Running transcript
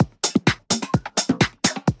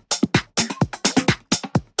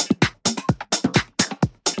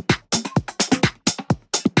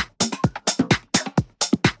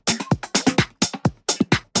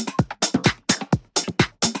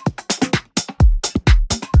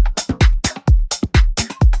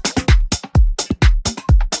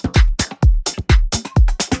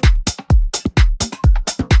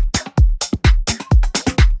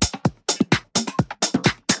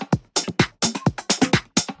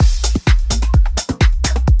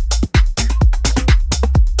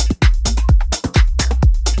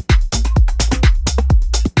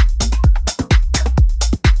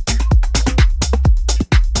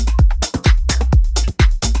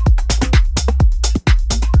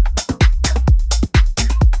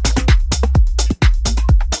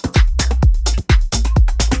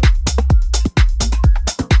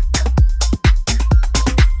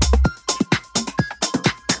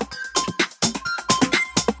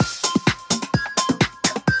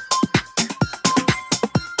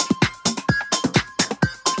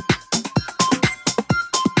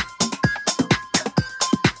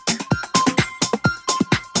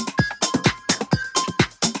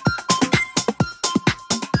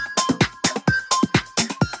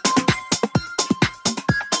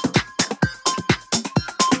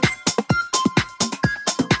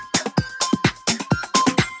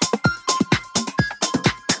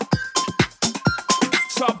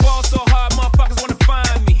So I ball so hard, motherfuckers wanna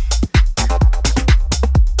find me.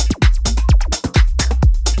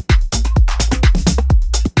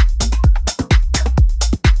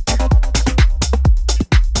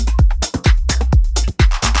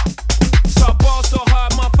 So I ball so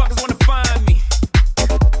hard, motherfuckers wanna find me.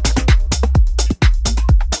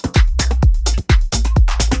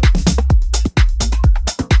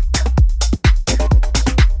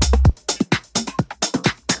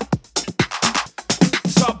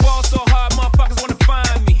 So I ball so hard, motherfuckers wanna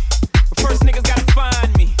find me. But first niggas gotta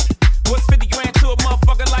find me. What's 50 grand to a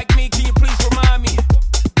motherfucker like me? Can you please remind me?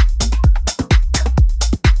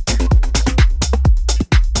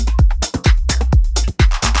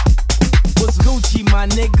 What's Gucci, my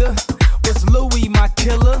nigga? What's Louis, my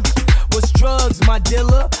killer? What's drugs, my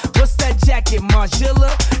dealer? What's that jacket, Margilla?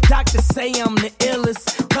 Doctors say I'm the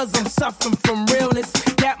illest, cause I'm suffering from realness.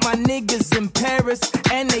 Got my niggas in Paris,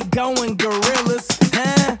 and they going gorillas,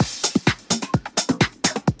 huh?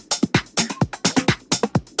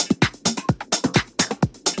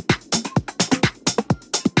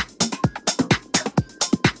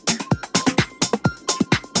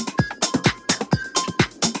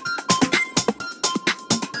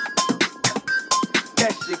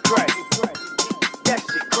 That shit crack. That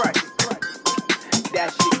shit crack. That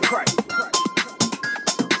shit crack. That shit crack.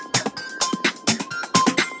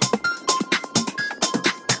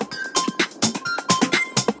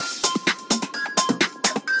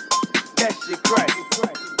 That shit crack.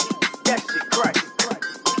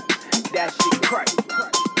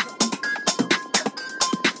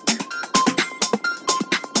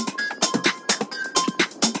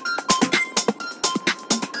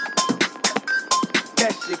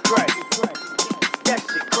 That shit crack. That shit crack. That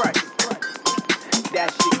shit crack. That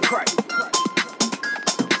shit crack.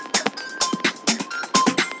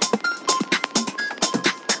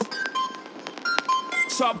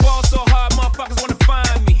 So I ball so hard, motherfuckers wanna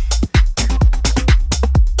find me.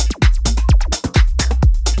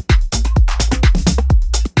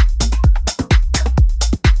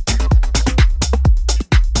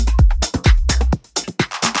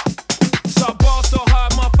 So I ball so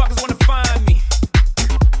hard, motherfuckers wanna find me.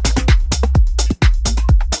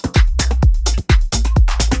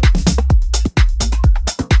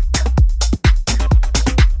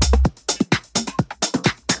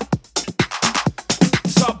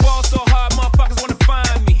 So I ball so hard, motherfuckers wanna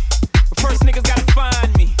find me. But first niggas gotta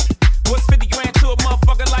find me. What's 50 grand to a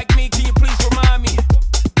motherfucker like me? Can you please remind me?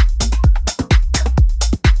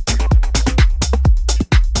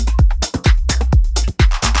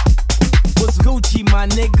 What's Gucci, my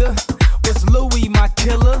nigga? What's Louis, my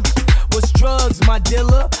killer? What's drugs, my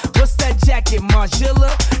dealer? What's that jacket, Margilla?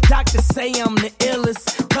 Doctors say I'm the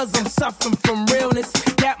illest, cause I'm suffering from realness.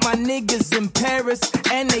 Got my niggas in Paris,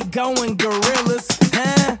 and they going gorillas, huh?